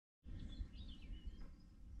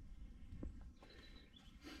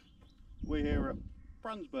We're here at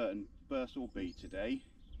Brandesburton, Burshill B today,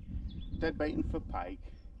 dead baiting for pike.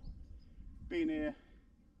 Been here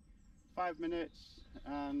 5 minutes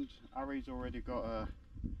and Harry's already got a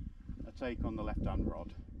take on the left hand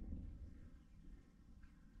rod.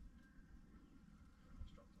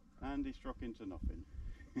 And he struck into nothing.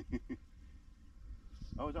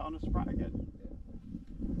 Oh, is that on a sprat again?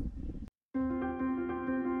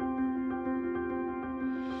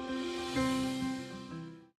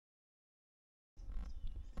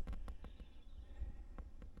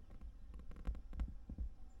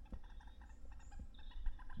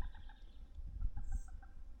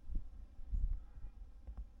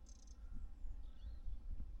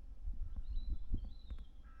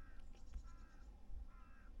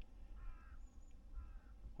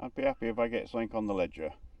 I'd be happy if I get something on the ledger,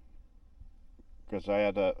 because I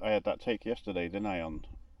had that take yesterday, didn't I, on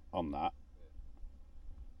that.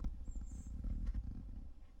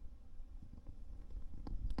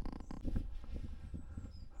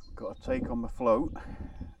 Got a take on my float.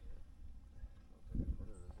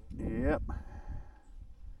 Yep.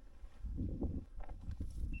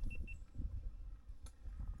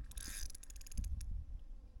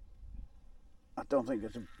 I don't think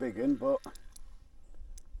it's a big one, but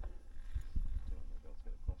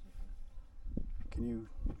can you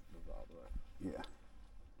move that out of the way? Yeah.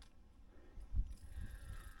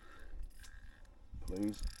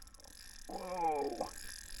 Please. Whoa. That's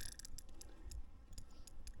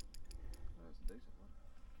a decent one.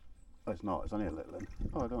 Oh, it's not. It's only a little one.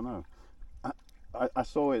 Oh, I don't know. I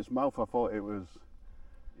saw its mouth. I thought it was.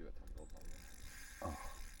 You got tangled on that.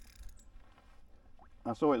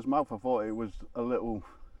 Oh. I saw its mouth. I thought it was a little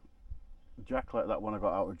jack like that one I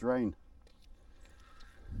got out of drain.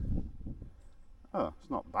 Oh, it's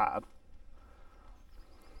not bad.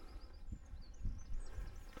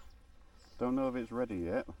 Don't know if it's ready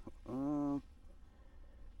yet. It'll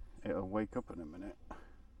wake up in a minute.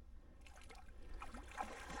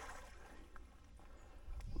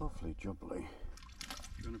 Lovely jubbly.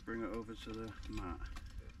 You want to bring it over to the mat?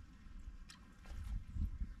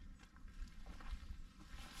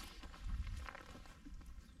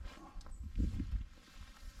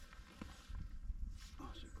 Oh,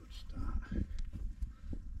 that's a good start.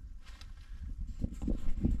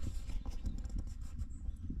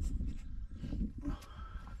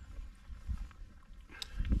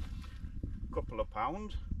 Couple of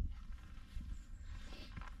pounds.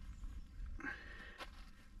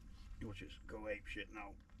 Watch it go ape shit now.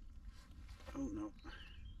 Oh no.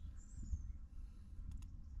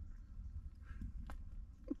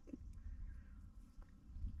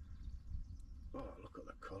 Oh, look at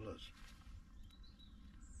the colours.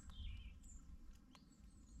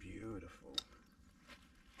 Beautiful.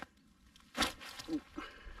 Do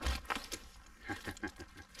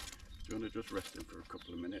you want to just rest him for a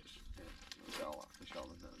couple of minutes? Yeah, I'll have fish on,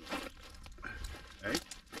 isn't it? Eh?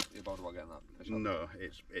 You're bothered about getting that fish on? No,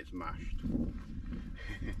 it's mashed.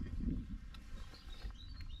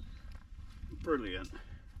 Brilliant.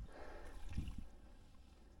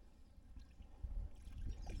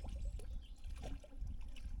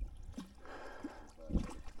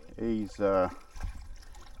 He's I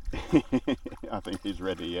think he's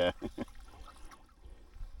ready, yeah.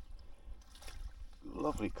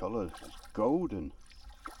 Lovely colours, it's golden.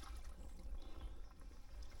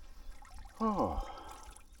 Oh.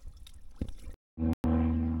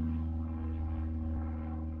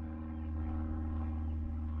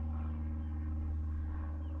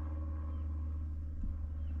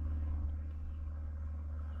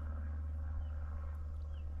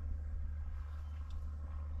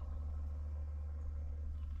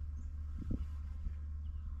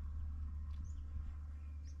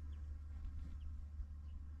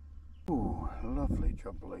 Ooh, lovely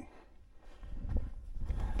jubbly.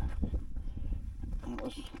 That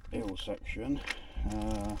was eel section.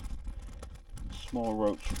 Small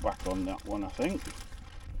roach back on that one, I think.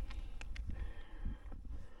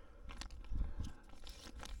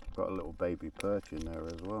 Got a little baby perch in there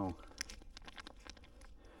as well.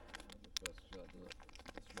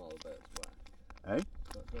 Eh?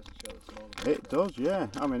 It does, yeah.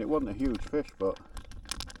 I mean, it wasn't a huge fish, but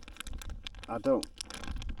I don't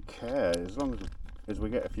care as long as we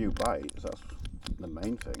get a few bites. That's the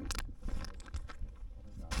main thing.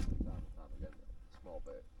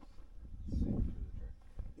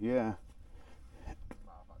 Yeah.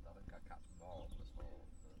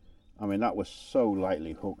 I mean, that was so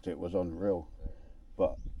lightly hooked, it was unreal.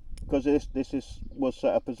 But because this was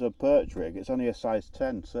set up as a perch rig, it's only a size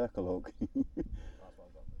 10 circle hook. That's what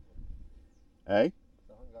I've got this one. Eh? I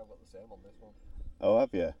think I've got the same on this one. Oh, have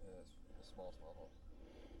you? Yeah, it's a small hook.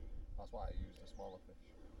 That's That's why I use the smaller fish.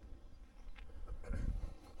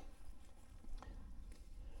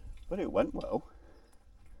 But it went well.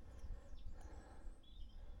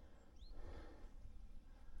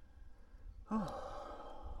 Oh,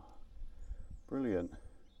 brilliant.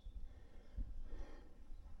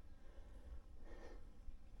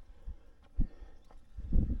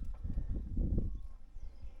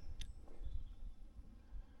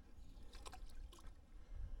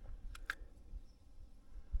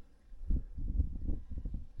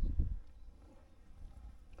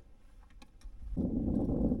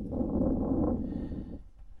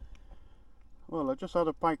 Well, I just had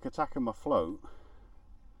a pike attacking my float,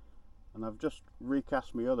 and I've just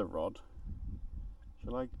recast my other rod.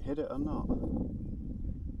 Shall I hit it or not?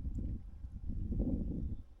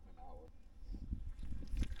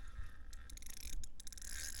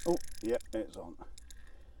 Oh, yeah, it's on.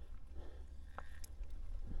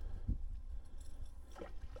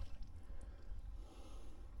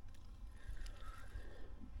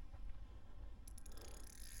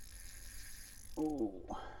 Oh.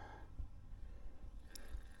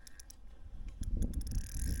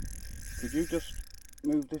 Could you just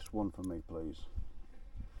move this one for me, please?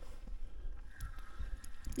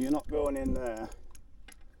 You're not going in there.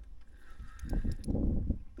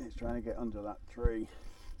 It's trying to get under that tree.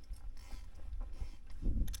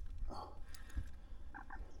 Oh.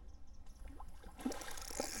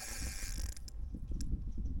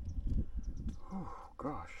 Oh,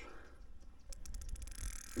 gosh.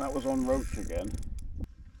 That was on roach again.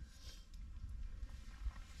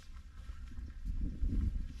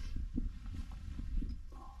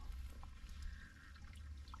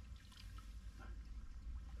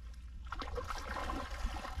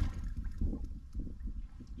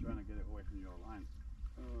 Trying to get it away from your line.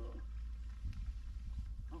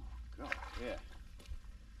 Oh God, yeah.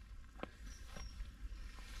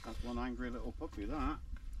 That's one angry little puppy, that.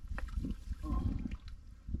 Oh.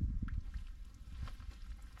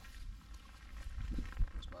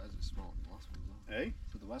 Why is it smaller than the last one as well? Eh?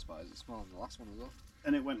 So the worst part is it's smaller than the last one as well.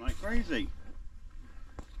 And it went like crazy.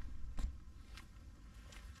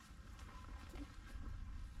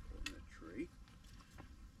 Put in the tree.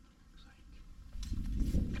 Looks like.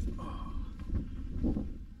 Oh.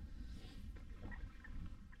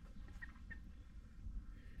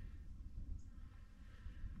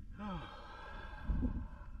 Oh.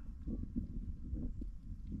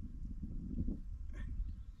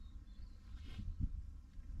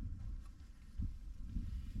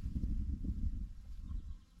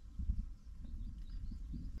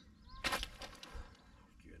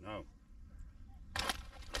 You know.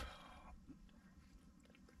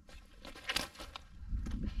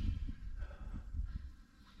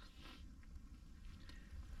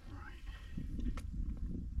 Right.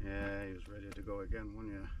 Yeah, he was ready to go again,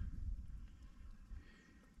 wasn't you?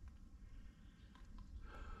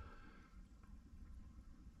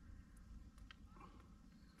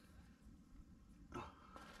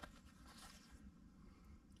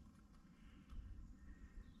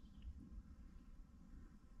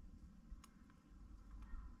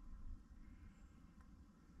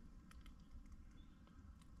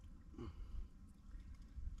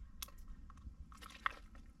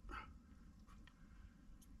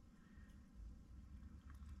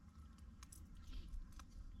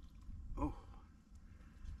 Oh,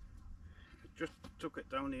 it just took it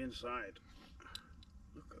down the inside.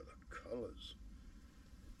 Look at the colours.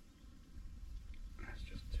 Let's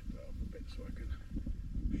just tip that up a bit so I can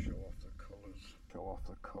show off the colours. Show off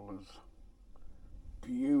the colours.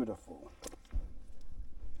 Beautiful.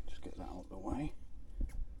 Just get that out of the way.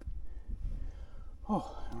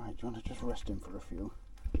 Oh, alright, do you want to just rest him for a few?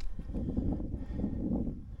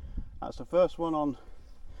 That's the first one on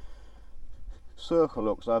circle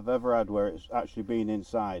hooks I've ever had where it's actually been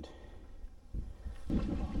inside.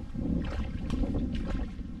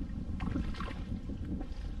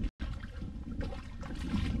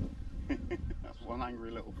 That's one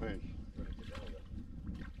angry little fish.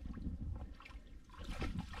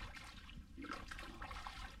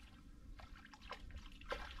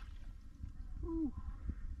 Ooh.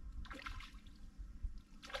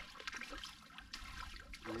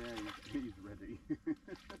 Yeah, he's ready.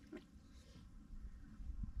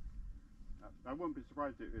 I wouldn't be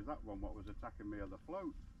surprised if it was that one what was attacking me on the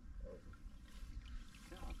float. Oh.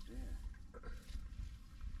 God, yeah.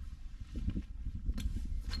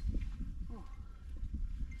 Oh.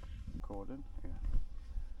 Recording, yeah.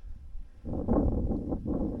 Did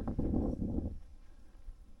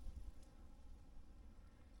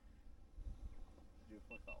you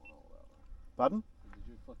flick that one all the way out there? Pardon? Did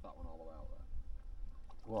you flick that one all the way out there?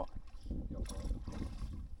 What? Your float?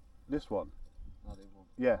 This one? No, the other one.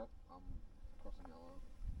 Yeah. Oh, I'm crossing it out.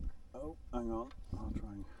 Oh, hang on. I'll try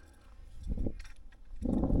and...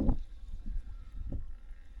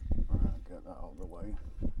 Alright, get that out of the way.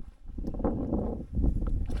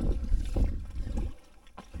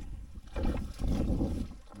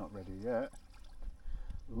 Not ready yet.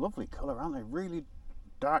 Lovely colour, aren't they? Really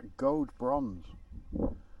dark gold bronze.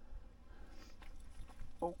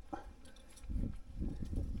 Oh.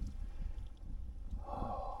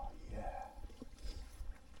 Oh, yeah.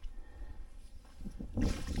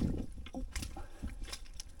 Oh.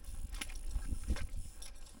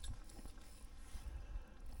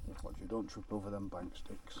 Watch you don't trip over them bank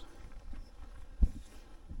sticks.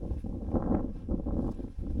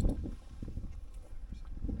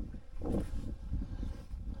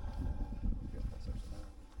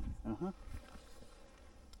 Uh-huh.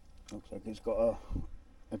 Looks like it's got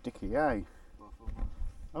a dicky eye.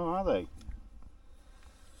 Oh, are they?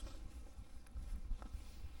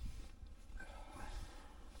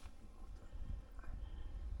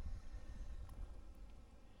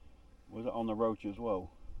 Was it on the roach as well?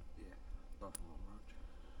 Yeah, both of them roach.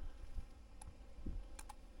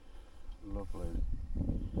 Lovely.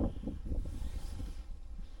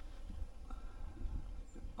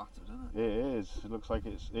 Bit battered, isn't it? It is. It looks like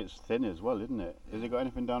it's thin as well, isn't it? Has it got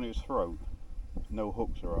anything down its throat? No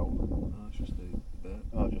hooks are out. No, it's just the bait.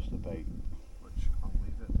 Oh, just the bait. Which I'll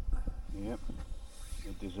leave it. Yep.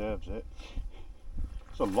 It deserves it.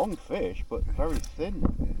 It's a long fish, but very thin.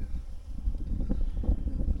 Yeah.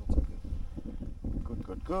 I'll take it. Good,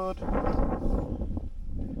 good, good.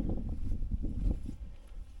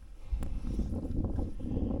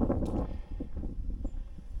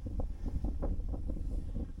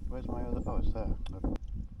 Where's my other... Oh, it's there. Look.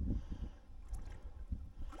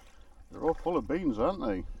 They're all full of beans, aren't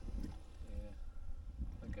they? Yeah.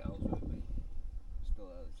 I think it else with me. Still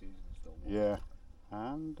out of the season, still warm. Yeah.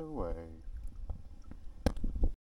 And away.